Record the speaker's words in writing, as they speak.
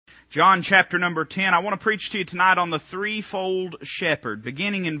John chapter number 10. I want to preach to you tonight on the Threefold Shepherd.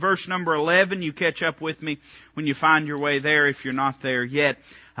 Beginning in verse number 11, you catch up with me when you find your way there if you're not there yet.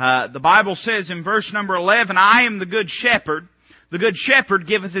 The Bible says in verse number 11, I am the good shepherd. The good shepherd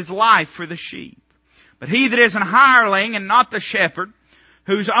giveth his life for the sheep. But he that is an hireling and not the shepherd,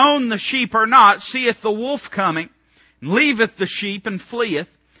 whose own the sheep are not, seeth the wolf coming, and leaveth the sheep and fleeth.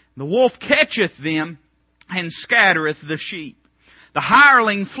 The wolf catcheth them and scattereth the sheep. The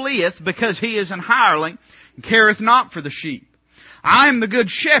hireling fleeth because he is an hireling and careth not for the sheep. I am the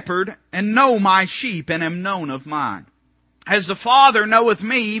good shepherd and know my sheep and am known of mine. As the Father knoweth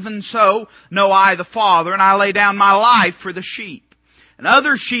me, even so know I the Father, and I lay down my life for the sheep. And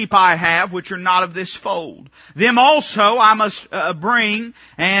other sheep I have which are not of this fold. Them also I must bring,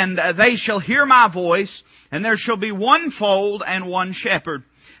 and they shall hear my voice, and there shall be one fold and one shepherd.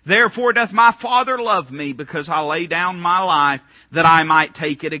 Therefore doth my Father love me, because I lay down my life, that I might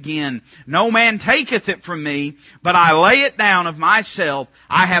take it again. No man taketh it from me, but I lay it down of myself.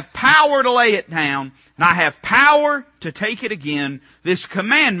 I have power to lay it down, and I have power to take it again. This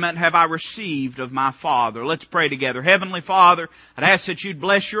commandment have I received of my Father. Let's pray together. Heavenly Father, I'd ask that you'd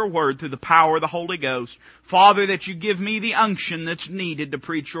bless your word through the power of the Holy Ghost. Father, that you give me the unction that's needed to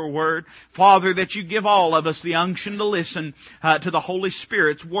preach your word. Father, that you give all of us the unction to listen to the Holy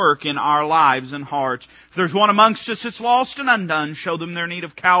Spirit's work in our lives and hearts. If there's one amongst us that's lost and undone, show them their need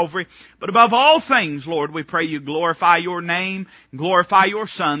of Calvary. But above all things, Lord, we pray you glorify your name, glorify your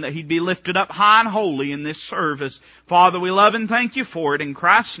Son, that he'd be lifted up high and holy in this service. Father, we love and thank you for it. In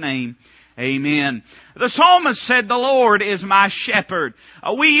Christ's name, amen. The psalmist said, the Lord is my shepherd.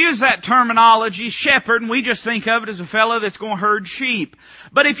 We use that terminology, shepherd, and we just think of it as a fellow that's going to herd sheep.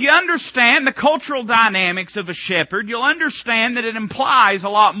 But if you understand the cultural dynamics of a shepherd, you'll understand that it implies a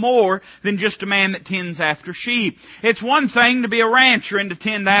lot more than just a man that tends after sheep. It's one thing to be a rancher and to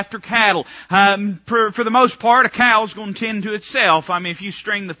tend after cattle. For the most part, a cow's going to tend to itself. I mean, if you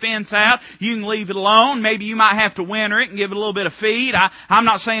string the fence out, you can leave it alone. Maybe you might have to winter it and give it a little bit of feed. I'm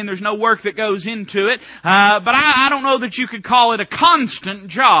not saying there's no work that goes into it. But I don't know that you could call it a constant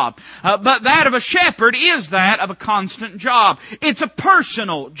job. But that of a shepherd is that of a constant job. It's a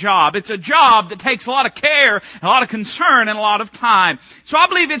personal job. It's a job that takes a lot of care, a lot of concern, and a lot of time. So I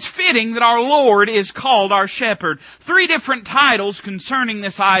believe it's fitting that our Lord is called our shepherd. 3 different titles concerning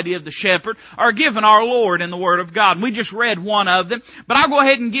this idea of the shepherd are given our Lord in the Word of God. And we just read one of them, but I'll go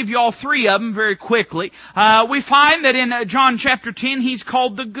ahead and give you all 3 of them very quickly. We find that in John chapter 10, he's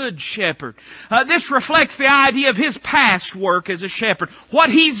called the Good Shepherd. This reflects the idea of his past work as a shepherd, what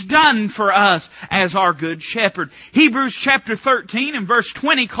he's done for us as our good shepherd. Hebrews chapter 13 and verse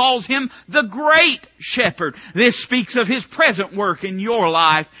 20 calls him the great shepherd. This speaks of his present work in your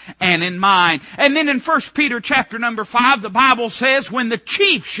life and in mine. And then in 1 Peter chapter number 5, the Bible says, when the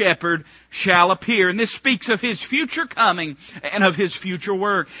chief shepherd shall appear. And this speaks of his future coming and of his future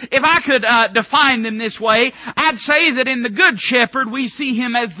work. If I could define them this way, I'd say that in the good shepherd we see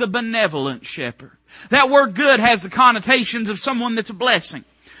him as the benevolent shepherd. That word good has the connotations of someone that's a blessing.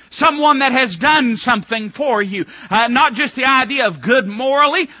 Someone that has done something for you. Not just the idea of good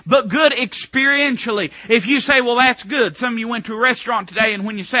morally, but good experientially. If you say, well, that's good. Some of you went to a restaurant today and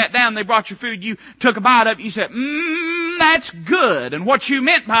when you sat down, they brought your food, you took a bite of it, you said, that's good. And what you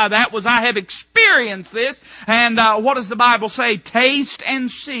meant by that was, I have experienced this. And what does the Bible say? Taste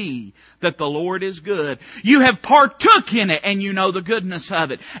and see that the Lord is good. You have partook in it and you know the goodness of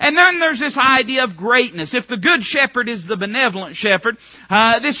it. And then there's this idea of greatness. If the good shepherd is the benevolent shepherd,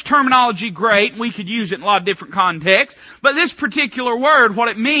 this terminology great, we could use it in a lot of different contexts, but this particular word, what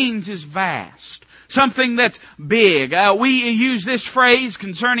it means is vast. Something that's big. We use this phrase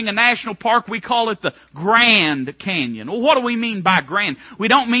concerning a national park. We call it the Grand Canyon. Well, what do we mean by grand? We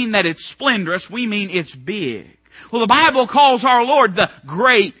don't mean that it's splendorous. We mean it's big. Well, the Bible calls our Lord the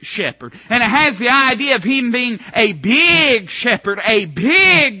great shepherd. And it has the idea of him being a big shepherd, a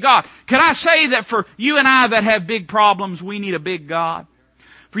big God. Can I say that for you and I that have big problems, we need a big God?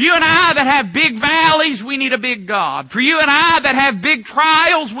 For you and I that have big valleys, we need a big God. For you and I that have big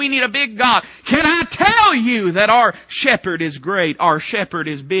trials, we need a big God. Can I tell you that our shepherd is great, our shepherd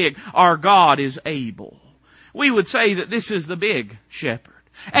is big, our God is able? We would say that this is the big shepherd.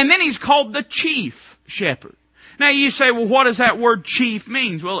 And then he's called the chief shepherd. Now you say, well, what does that word chief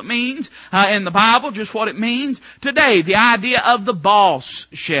mean? Well, it means, in the Bible, just what it means today. The idea of the boss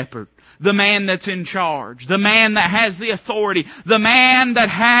shepherd. the man that's in charge, the man that has the authority, the man that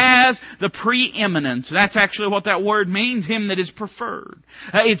has the preeminence. That's actually what that word means, him that is preferred.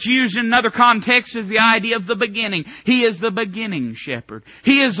 It's used in another context as the idea of the beginning. He is the beginning shepherd.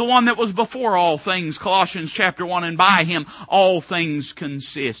 He is the one that was before all things, Colossians chapter 1, and by him all things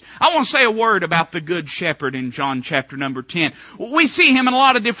consist. I want to say a word about the good shepherd in John chapter number 10. We see him in a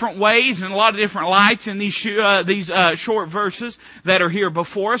lot of different ways and a lot of different lights in these short verses that are here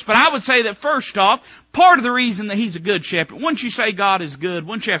before us. But I would say that first off, part of the reason that he's a good shepherd, wouldn't you say God is good?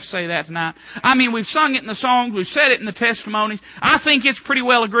 Wouldn't you have to say that tonight? I mean, we've sung it in the songs, we've said it in the testimonies. I think it's pretty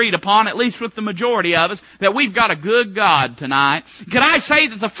well agreed upon, at least with the majority of us, that we've got a good God tonight. Could I say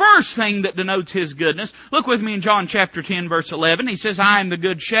that the first thing that denotes his goodness, look with me in John chapter 10 verse 11, he says, I am the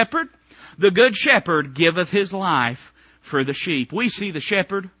good shepherd. The good shepherd giveth his life for the sheep. We see the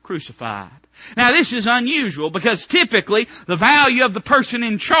shepherd crucified. Now this is unusual because typically the value of the person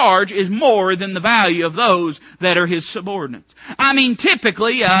in charge is more than the value of those that are his subordinates. I mean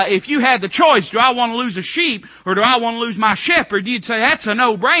typically if you had the choice, do I want to lose a sheep or do I want to lose my shepherd, you'd say that's a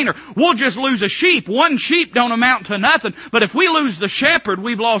no-brainer. We'll just lose a sheep. One sheep don't amount to nothing. But if we lose the shepherd,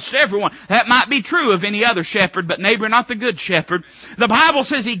 we've lost everyone. That might be true of any other shepherd, but neighbor, not the good shepherd. The Bible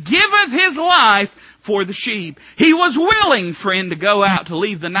says he giveth his life for the sheep. He was willing, friend, to go out, to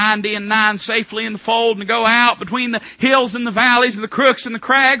leave the 99 safely in the fold and to go out between the hills and the valleys and the crooks and the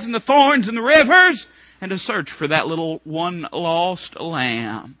crags and the thorns and the rivers and to search for that little one lost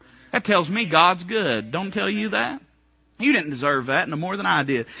lamb. That tells me God's good. Don't tell you that? You didn't deserve that no more than I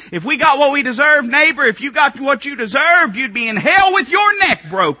did. If we got what we deserved, neighbor, if you got what you deserved, you'd be in hell with your neck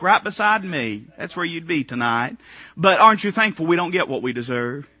broke right beside me. That's where you'd be tonight. But aren't you thankful we don't get what we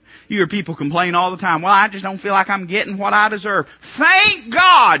deserve? You hear people complain all the time, well, I just don't feel like I'm getting what I deserve. Thank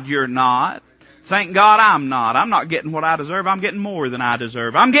God you're not. Thank God I'm not. I'm not getting what I deserve. I'm getting more than I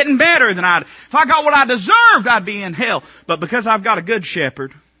deserve. I'm getting better than if I got what I deserved, I'd be in hell. But because I've got a good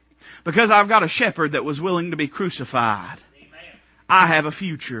shepherd, because I've got a shepherd that was willing to be crucified, I have a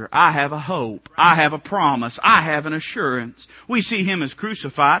future. I have a hope. I have a promise. I have an assurance. We see him as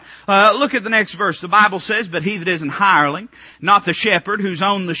crucified. Look at the next verse. The Bible says, but he that is an hireling, not the shepherd, whose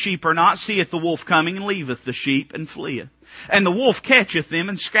own the sheep are not, seeth the wolf coming and leaveth the sheep and fleeth. And the wolf catcheth them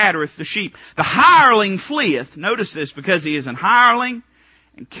and scattereth the sheep. The hireling fleeth. Notice this, because he is an hireling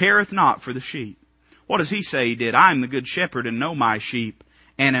and careth not for the sheep. What does he say he did? I am the good shepherd and know my sheep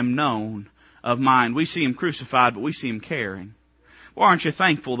and am known of mine. We see him crucified, but we see him caring. Well, aren't you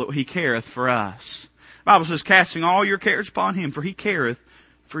thankful that he careth for us? The Bible says, casting all your cares upon him, for he careth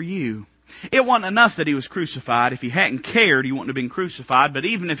for you. It wasn't enough that he was crucified. If he hadn't cared, he wouldn't have been crucified. But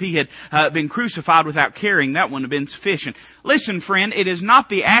even if he had been crucified without caring, that wouldn't have been sufficient. Listen, friend, it is not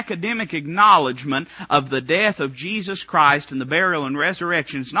the academic acknowledgement of the death of Jesus Christ and the burial and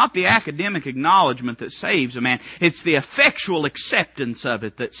resurrection. It's not the academic acknowledgement that saves a man. It's the effectual acceptance of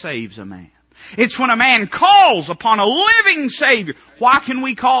it that saves a man. It's when a man calls upon a living Savior. Why can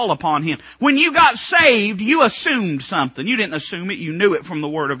we call upon him? When you got saved, you assumed something. You didn't assume it. You knew it from the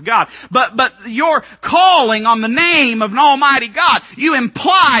Word of God. But your calling on the name of an Almighty God, you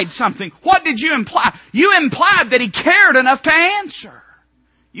implied something. What did you imply? You implied that he cared enough to answer.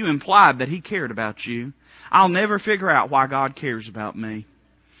 You implied that he cared about you. I'll never figure out why God cares about me.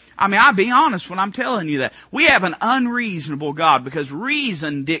 I mean, I'll be honest when I'm telling you that. We have an unreasonable God because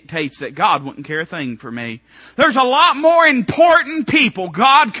reason dictates that God wouldn't care a thing for me. There's a lot more important people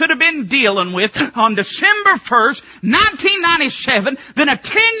God could have been dealing with on December 1st, 1997 than a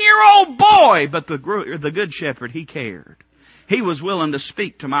 10-year-old boy. But the good shepherd, he cared. He was willing to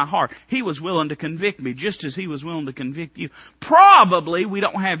speak to my heart. He was willing to convict me just as he was willing to convict you. Probably we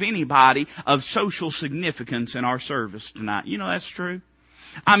don't have anybody of social significance in our service tonight. You know that's true?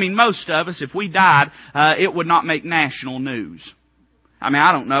 I mean, most of us, if we died, it would not make national news. I mean,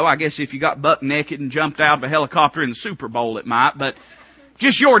 I don't know. I guess if you got buck naked and jumped out of a helicopter in the Super Bowl, it might. But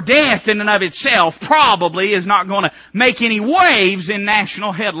just your death in and of itself probably is not going to make any waves in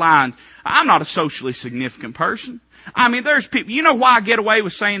national headlines. I'm not a socially significant person. I mean, there's people, you know why I get away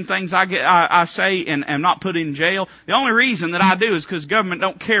with saying things I say and am not put in jail? The only reason that I do is because government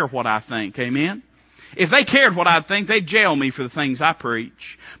don't care what I think. Amen? If they cared what I'd think, they'd jail me for the things I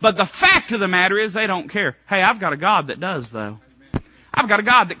preach. But the fact of the matter is they don't care. Hey, I've got a God that does, though. I've got a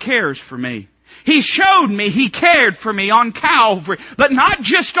God that cares for me. He showed me He cared for me on Calvary. But not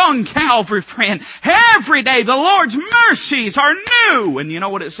just on Calvary, friend. Every day the Lord's mercies are new. And you know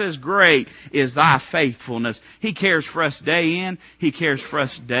what it says? Great is thy faithfulness. He cares for us day in. He cares for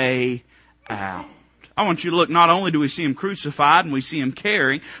us day out. I want you to look, not only do we see Him crucified and we see Him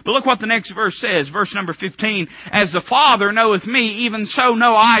carrying, but look what the next verse says, verse number 15. As the Father knoweth me, even so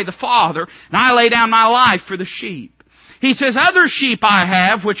know I the Father, and I lay down my life for the sheep. He says, other sheep I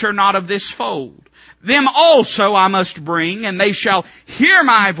have which are not of this fold. Them also I must bring, and they shall hear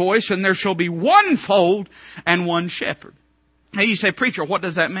my voice, and there shall be one fold and one shepherd. Now you say, preacher, what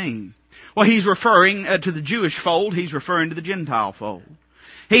does that mean? Well, he's referring to the Jewish fold. He's referring to the Gentile fold.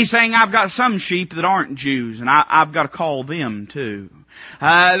 He's saying, I've got some sheep that aren't Jews, and I've got to call them too.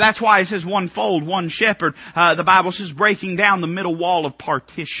 That's why he says one fold, one shepherd. The Bible says breaking down the middle wall of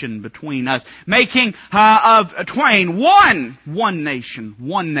partition between us. Making of twain one nation,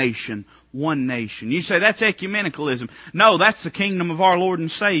 one nation, one nation. You say, that's ecumenicalism. No, that's the kingdom of our Lord and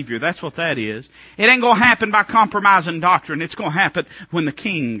Savior. That's what that is. It ain't going to happen by compromising doctrine. It's going to happen when the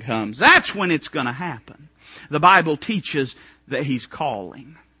King comes. That's when it's going to happen. The Bible teaches that He's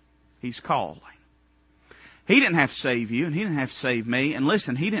calling. He's calling. He didn't have to save you, and He didn't have to save me. And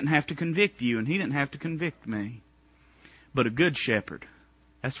listen, He didn't have to convict you, and He didn't have to convict me. But a good shepherd,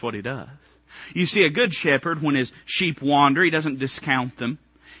 that's what He does. You see, a good shepherd, when his sheep wander, he doesn't discount them.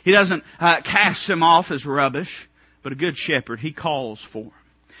 He doesn't cast them off as rubbish. But a good shepherd, he calls for them.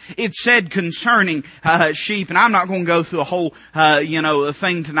 It's said concerning sheep, and I'm not going to go through a whole,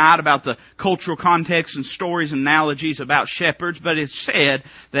 thing tonight about the cultural context and stories and analogies about shepherds, but it's said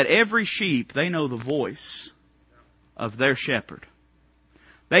that every sheep, they know the voice of their shepherd.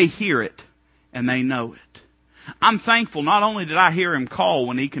 They hear it, and they know it. I'm thankful not only did I hear Him call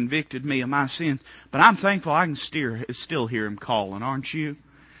when He convicted me of my sins, but I'm thankful I can still hear Him calling, aren't you?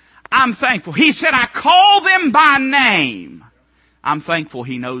 I'm thankful. He said, I call them by name. I'm thankful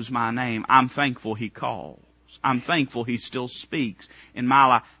He knows my name. I'm thankful He calls. I'm thankful He still speaks in my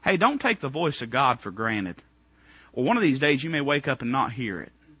life. Hey, don't take the voice of God for granted. Well, one of these days you may wake up and not hear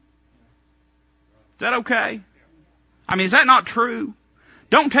it. Is that okay? I mean, is that not true?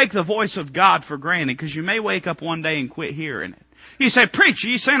 Don't take the voice of God for granted, because you may wake up one day and quit hearing it. You say, preacher,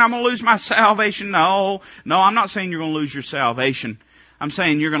 you saying I'm going to lose my salvation? No, I'm not saying you're going to lose your salvation. I'm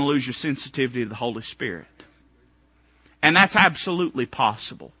saying you're going to lose your sensitivity to the Holy Spirit. And that's absolutely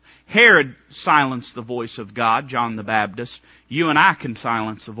possible. Herod silenced the voice of God, John the Baptist. You and I can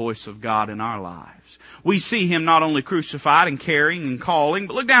silence the voice of God in our lives. We see Him not only crucified and carrying and calling,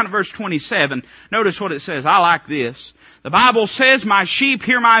 but look down at verse 27. Notice what it says. I like this. The Bible says, my sheep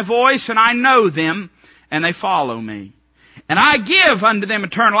hear my voice, and I know them, and they follow me. And I give unto them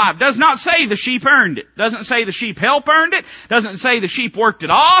eternal life. Does not say the sheep earned it. Doesn't say the sheep help earned it. Doesn't say the sheep worked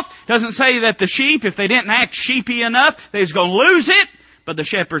it off. Doesn't say that the sheep, if they didn't act sheepy enough, they was going to lose it. But the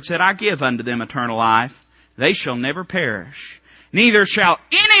shepherd said, I give unto them eternal life. They shall never perish. Neither shall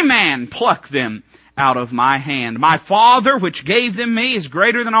any man pluck them out of my hand. My Father, which gave them me, is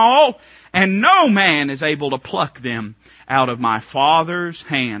greater than all, and no man is able to pluck them out of my Father's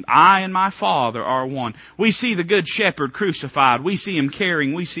hand. I and my Father are one. We see the good shepherd crucified. We see Him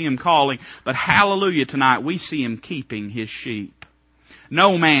carrying. We see Him calling. But hallelujah, tonight we see Him keeping His sheep.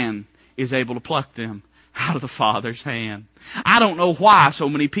 No man is able to pluck them out of the Father's hand. I don't know why so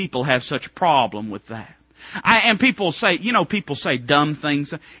many people have such a problem with that. And people say dumb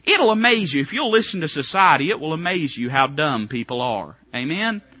things. It'll amaze you. If you'll listen to society, it will amaze you how dumb people are.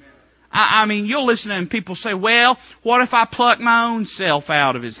 Amen? I mean, you'll listen to them, people say, well, what if I pluck my own self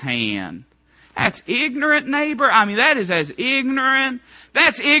out of His hand? That's ignorant, neighbor. I mean, that is as ignorant.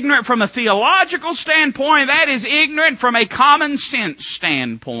 That's ignorant from a theological standpoint. That is ignorant from a common sense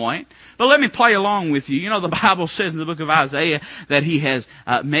standpoint. But let me play along with you. You know, the Bible says in the book of Isaiah that He has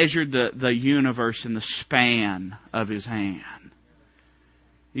measured the universe in the span of His hand.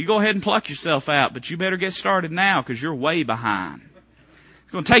 You go ahead and pluck yourself out, but you better get started now, because you're way behind.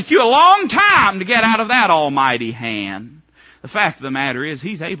 It's going to take you a long time to get out of that almighty hand. The fact of the matter is,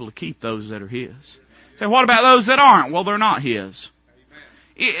 He's able to keep those that are His. So what about those that aren't? Well, they're not His.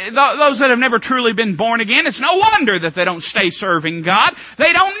 Those that have never truly been born again, it's no wonder that they don't stay serving God.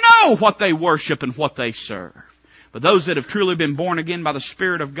 They don't know what they worship and what they serve. But those that have truly been born again by the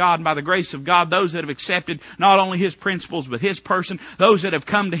Spirit of God and by the grace of God, those that have accepted not only His principles but His person, those that have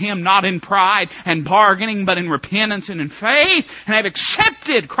come to Him not in pride and bargaining but in repentance and in faith, and have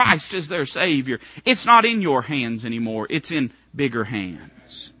accepted Christ as their Savior, it's not in your hands anymore. It's in bigger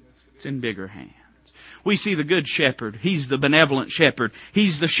hands. It's in bigger hands. We see the good shepherd. He's the benevolent shepherd.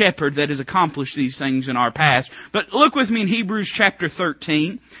 He's the shepherd that has accomplished these things in our past. But look with me in Hebrews chapter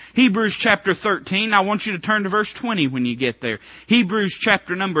 13. Hebrews chapter 13. I want you to turn to verse 20 when you get there. Hebrews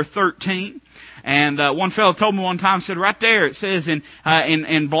chapter number 13. And one fellow told me one time, said right there it says in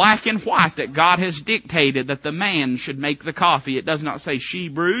black and white that God has dictated that the man should make the coffee. It does not say she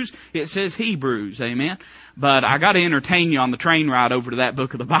brews, it says he brews. Amen. But I got to entertain you on the train ride over to that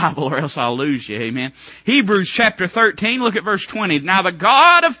book of the Bible, or else I'll lose you. Amen. Hebrews chapter 13, look at verse 20. Now the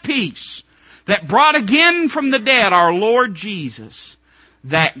God of peace that brought again from the dead our Lord Jesus,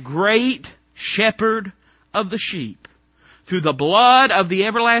 that great shepherd of the sheep, through the blood of the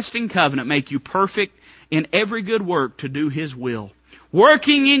everlasting covenant, make you perfect in every good work to do His will,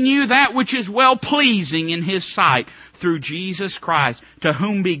 working in you that which is well-pleasing in His sight, through Jesus Christ, to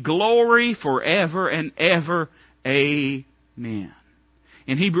whom be glory forever and ever. Amen.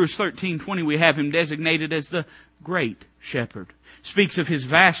 In Hebrews 13:20 we have Him designated as the great shepherd. Speaks of His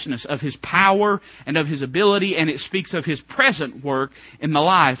vastness, of His power, and of His ability, and it speaks of His present work in the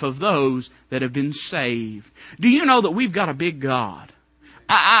life of those that have been saved. Do you know that we've got a big God?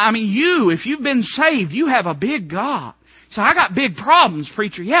 I mean, if you've been saved, you have a big God. So I got big problems,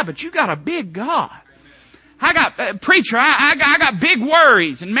 preacher. Yeah, but you got a big God. I got big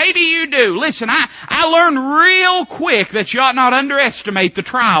worries, and maybe you do. Listen, I learned real quick that you ought not underestimate the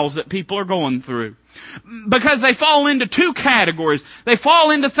trials that people are going through. Because they fall into two categories. They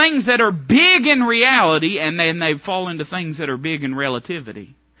fall into things that are big in reality, and then they fall into things that are big in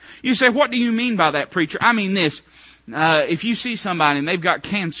relativity. You say, what do you mean by that, preacher? I mean this. If you see somebody and they've got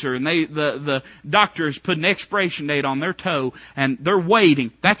cancer and the doctors put an expiration date on their toe and they're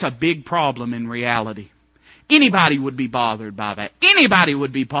waiting, that's a big problem in reality. Anybody would be bothered by that. Anybody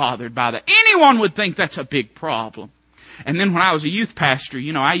would be bothered by that. Anyone would think that's a big problem. And then when I was a youth pastor,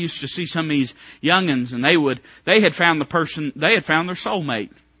 I used to see some of these young'uns, and they had found their soulmate.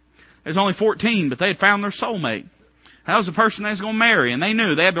 They was only 14, but they had found their soulmate. That was the person they was going to marry, and they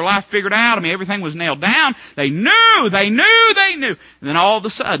knew. They had their life figured out. I mean, everything was nailed down. They knew. And then all of a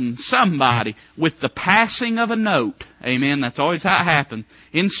sudden, somebody, with the passing of a note, amen, that's always how it happened,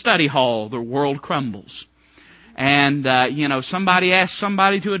 in study hall, the world crumbles. And, somebody asks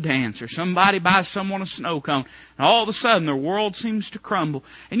somebody to a dance, or somebody buys someone a snow cone, and all of a sudden their world seems to crumble.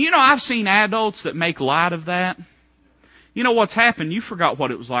 And I've seen adults that make light of that. You know what's happened? You forgot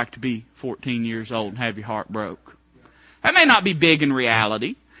what it was like to be 14 years old and have your heart broke. That may not be big in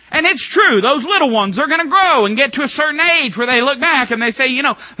reality. And it's true, those little ones are going to grow and get to a certain age where they look back and they say,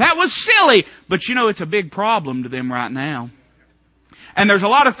 that was silly. But it's a big problem to them right now. And there's a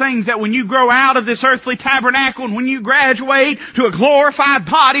lot of things that when you grow out of this earthly tabernacle, and when you graduate to a glorified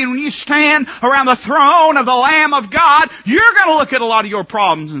body, and when you stand around the throne of the Lamb of God, you're going to look at a lot of your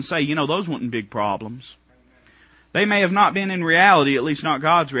problems and say, those weren't big problems. They may have not been in reality, at least not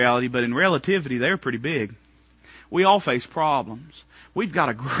God's reality, but in relativity, they're pretty big. We all face problems. We've got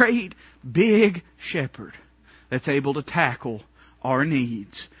a great, big shepherd that's able to tackle our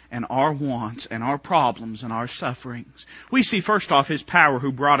needs and our wants and our problems and our sufferings. We see first off His power,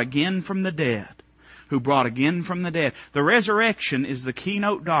 who brought again from the dead. Who brought again from the dead. The resurrection is the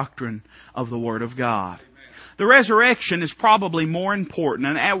keynote doctrine of the Word of God. The resurrection is probably more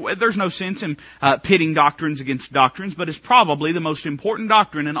important, and there's no sense in pitting doctrines against doctrines, but it's probably the most important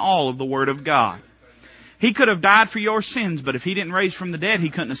doctrine in all of the Word of God. He could have died for your sins, but if He didn't raise from the dead, He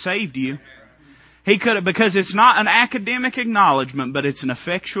couldn't have saved you. He could have, because it's not an academic acknowledgement, but it's an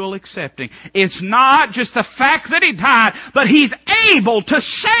effectual accepting. It's not just the fact that He died, but He's able to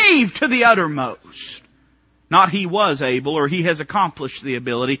save to the uttermost. Not He was able, or He has accomplished the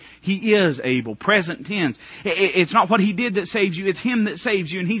ability. He is able. Present tense. It's not what He did that saves you, it's Him that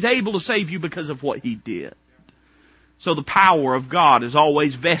saves you, and He's able to save you because of what He did. So the power of God is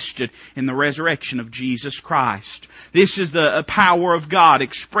always vested in the resurrection of Jesus Christ. This is the power of God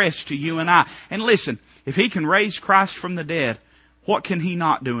expressed to you and I. And listen, if He can raise Christ from the dead, what can He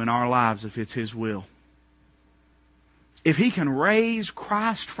not do in our lives if it's His will? If He can raise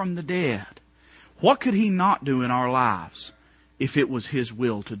Christ from the dead, what could He not do in our lives if it was His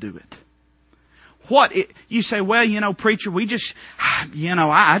will to do it? You say, well, preacher,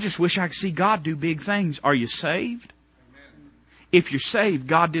 I just wish I could see God do big things. Are you saved? If you're saved,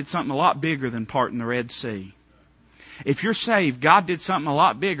 God did something a lot bigger than parting the Red Sea. If you're saved, God did something a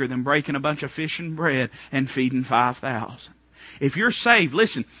lot bigger than breaking a bunch of fish and bread and feeding 5,000. If you're saved,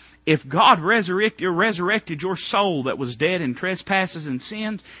 listen, if God resurrected your soul that was dead in trespasses and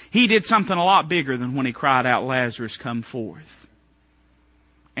sins, He did something a lot bigger than when He cried out, Lazarus, come forth.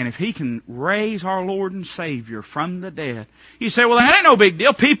 And if He can raise our Lord and Savior from the dead, you say, well, that ain't no big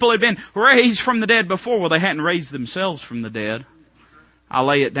deal. People had been raised from the dead before. Well, they hadn't raised themselves from the dead. I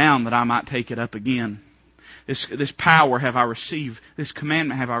lay it down that I might take it up again. This power have I received. This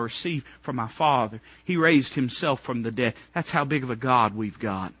commandment have I received from my Father. He raised Himself from the dead. That's how big of a God we've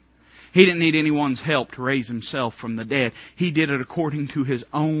got. He didn't need anyone's help to raise Himself from the dead. He did it according to His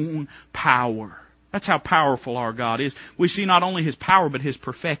own power. That's how powerful our God is. We see not only His power, but His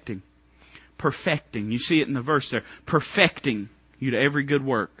perfecting. Perfecting. You see it in the verse there. Perfecting you to every good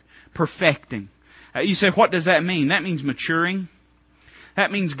work. Perfecting. You say, what does that mean? That means maturing.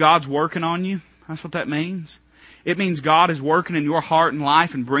 That means God's working on you. That's what that means. It means God is working in your heart and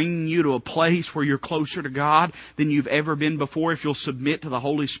life and bringing you to a place where you're closer to God than you've ever been before if you'll submit to the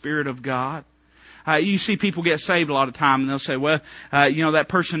Holy Spirit of God. You see people get saved a lot of time and they'll say, well, that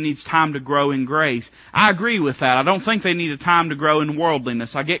person needs time to grow in grace. I agree with that. I don't think they need a time to grow in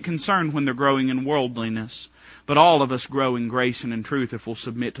worldliness. I get concerned when they're growing in worldliness. But all of us grow in grace and in truth if we'll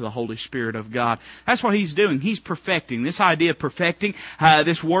submit to the Holy Spirit of God. That's what He's doing. He's perfecting. This idea of perfecting,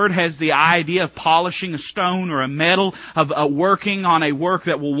 this word has the idea of polishing a stone or a metal, of working on a work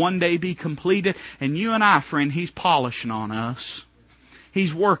that will one day be completed. And you and I, friend, He's polishing on us.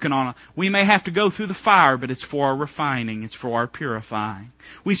 He's working on it. We may have to go through the fire, but it's for our refining. It's for our purifying.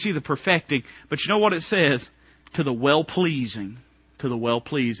 We see the perfecting. But you know what it says? To the well-pleasing. To the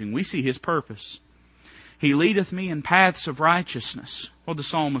well-pleasing. We see His purpose. He leadeth me in paths of righteousness. What did the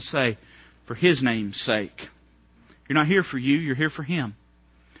psalmist say? For His name's sake. You're not here for you. You're here for Him.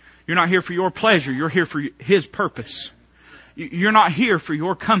 You're not here for your pleasure. You're here for His purpose. You're not here for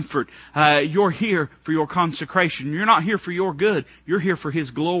your comfort. You're here for your consecration. You're not here for your good. You're here for His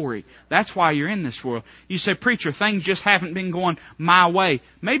glory. That's why you're in this world. You say, preacher, things just haven't been going my way.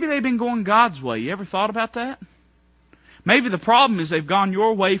 Maybe they've been going God's way. You ever thought about that? Maybe the problem is they've gone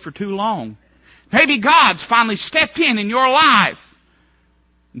your way for too long. Maybe God's finally stepped in your life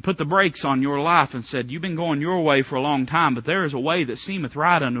and put the brakes on your life and said, you've been going your way for a long time, but there is a way that seemeth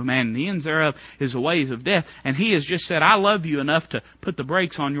right unto man, and the ends thereof is the ways of death. And He has just said, I love you enough to put the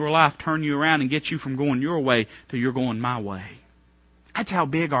brakes on your life, turn you around, and get you from going your way to you're going my way. That's how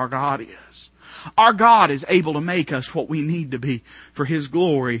big our God is. Our God is able to make us what we need to be for His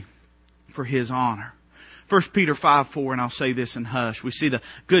glory, for His honor. 1 Peter 5:4, and I'll say this in hush. We see the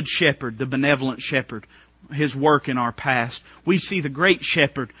good shepherd, the benevolent shepherd, His work in our past. We see the great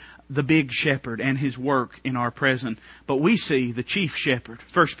shepherd, the big shepherd, and His work in our present. But we see the chief shepherd.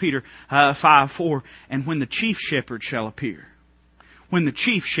 1 Peter 5:4, and when the chief shepherd shall appear. When the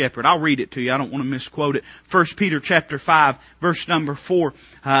chief shepherd, I'll read it to you. I don't want to misquote it. 1 Peter chapter 5, verse number 4,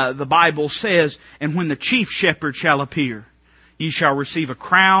 the Bible says, and when the chief shepherd shall appear, ye shall receive a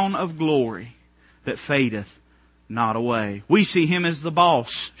crown of glory that fadeth not away. We see Him as the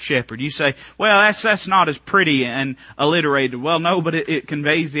boss shepherd. You say, well, that's not as pretty and alliterated. Well, no, but it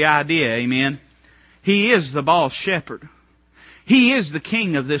conveys the idea. Amen. He is the boss shepherd. He is the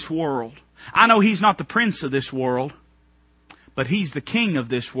king of this world. I know He's not the prince of this world, but He's the king of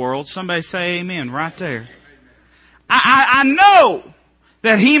this world. Somebody say amen right there. I know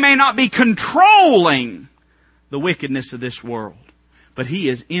that He may not be controlling the wickedness of this world, but He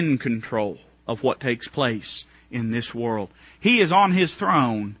is in control of what takes place in this world. He is on His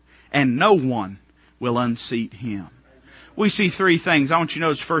throne, and no one will unseat Him. We see three things. I want you to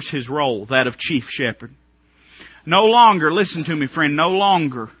notice first His role, that of chief shepherd. No longer, listen to me friend, no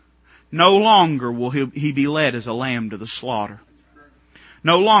longer will He be led as a lamb to the slaughter.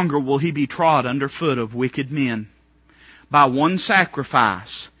 No longer will He be trod under foot of wicked men. By one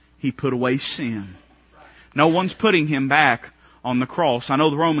sacrifice, He put away sin. No one's putting Him back on the cross. I know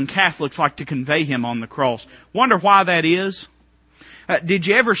the Roman Catholics like to convey Him on the cross. Wonder why that is? Did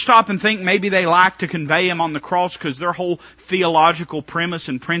you ever stop and think maybe they like to convey Him on the cross because their whole theological premise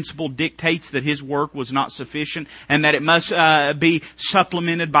and principle dictates that His work was not sufficient and that it must be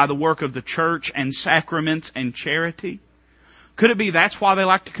supplemented by the work of the church and sacraments and charity? Could it be that's why they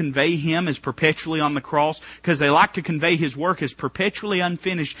like to convey Him as perpetually on the cross? Because they like to convey His work as perpetually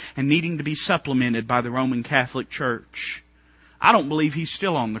unfinished and needing to be supplemented by the Roman Catholic Church. I don't believe He's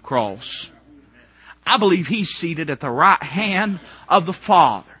still on the cross. I believe He's seated at the right hand of the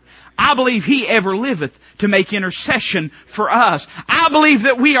Father. I believe He ever liveth to make intercession for us. I believe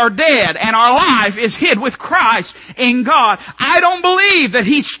that we are dead and our life is hid with Christ in God. I don't believe that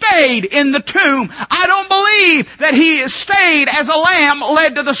He stayed in the tomb. I don't believe that He stayed as a lamb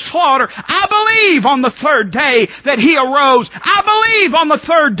led to the slaughter. I believe on the third day that He arose. I believe on the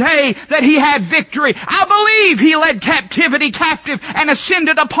third day that He had victory. I believe He led captivity captive and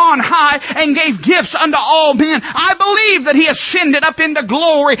ascended upon high and gave gifts unto all men. I believe that He ascended up into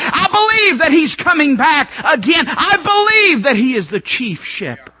glory. I believe that He's coming back again. I believe that He is the chief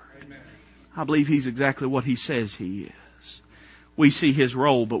shepherd. I believe He's exactly what He says He is. We see His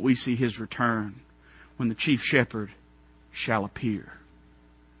role, but we see His return when the chief shepherd shall appear.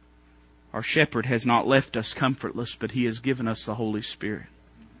 Our shepherd has not left us comfortless, but He has given us the Holy Spirit.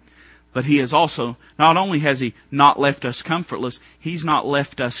 But He has also, not only has He not left us comfortless, He's not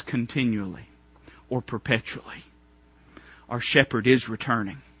left us continually or perpetually. Our shepherd is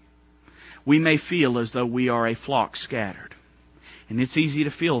returning. We may feel as though we are a flock scattered. And it's easy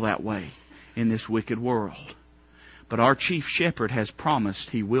to feel that way in this wicked world. But our chief shepherd has promised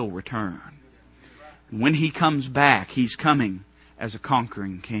He will return. And when He comes back, He's coming as a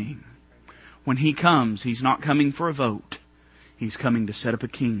conquering king. When He comes, He's not coming for a vote. He's coming to set up a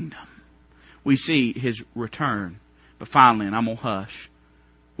kingdom. We see His return. But finally, and I'm going to hush,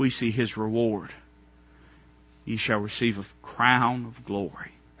 we see His reward. Ye shall receive a crown of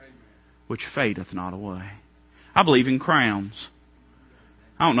glory, which fadeth not away. I believe in crowns.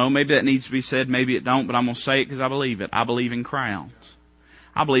 I don't know, maybe that needs to be said, maybe it don't, but I'm going to say it because I believe it. I believe in crowns.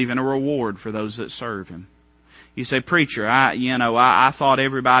 I believe in a reward for those that serve Him. You say, preacher, I thought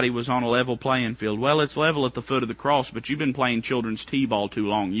everybody was on a level playing field. Well, it's level at the foot of the cross, but you've been playing children's t-ball too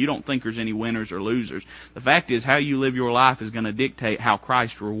long. You don't think there's any winners or losers. The fact is, how you live your life is going to dictate how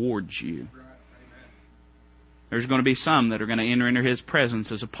Christ rewards you. There's going to be some that are going to enter into His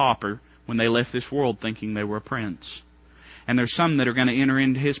presence as a pauper when they left this world thinking they were a prince. And there's some that are going to enter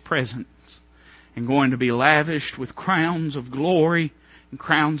into His presence and going to be lavished with crowns of glory and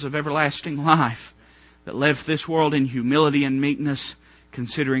crowns of everlasting life, that left this world in humility and meekness,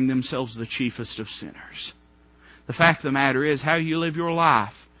 considering themselves the chiefest of sinners. The fact of the matter is, how you live your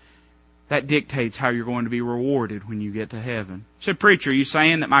life, that dictates how you're going to be rewarded when you get to heaven. So, preacher, are you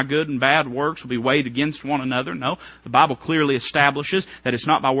saying that my good and bad works will be weighed against one another? No. The Bible clearly establishes that it's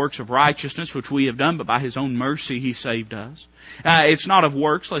not by works of righteousness which we have done, but by His own mercy He saved us. It's not of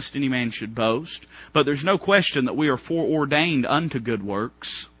works, lest any man should boast. But there's no question that we are foreordained unto good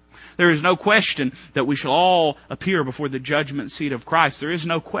works. There is no question that we shall all appear before the judgment seat of Christ. There is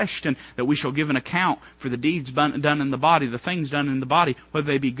no question that we shall give an account for the deeds done in the body, the things done in the body, whether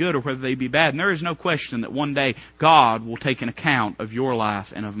they be good or whether they be bad. And there is no question that one day God will take an account of your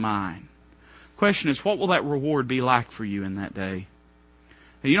life and of mine. The question is, what will that reward be like for you in that day?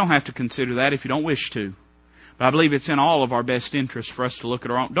 Now, you don't have to consider that if you don't wish to. But I believe it's in all of our best interest for us to look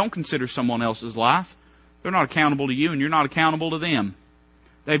at our own. Don't consider someone else's life. They're not accountable to you, and you're not accountable to them.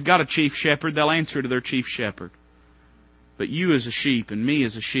 They've got a chief shepherd. They'll answer to their chief shepherd. But you as a sheep and me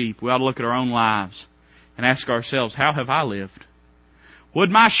as a sheep, we ought to look at our own lives and ask ourselves, how have I lived?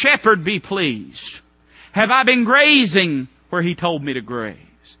 Would my shepherd be pleased? Have I been grazing where He told me to graze?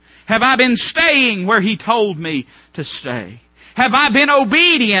 Have I been staying where He told me to stay? Have I been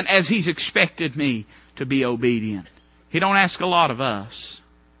obedient as He's expected me to be obedient? He don't ask a lot of us.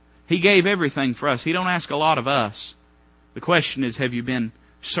 He gave everything for us. He don't ask a lot of us. The question is, have you been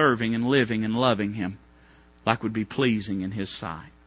serving and living and loving Him like would be pleasing in His sight?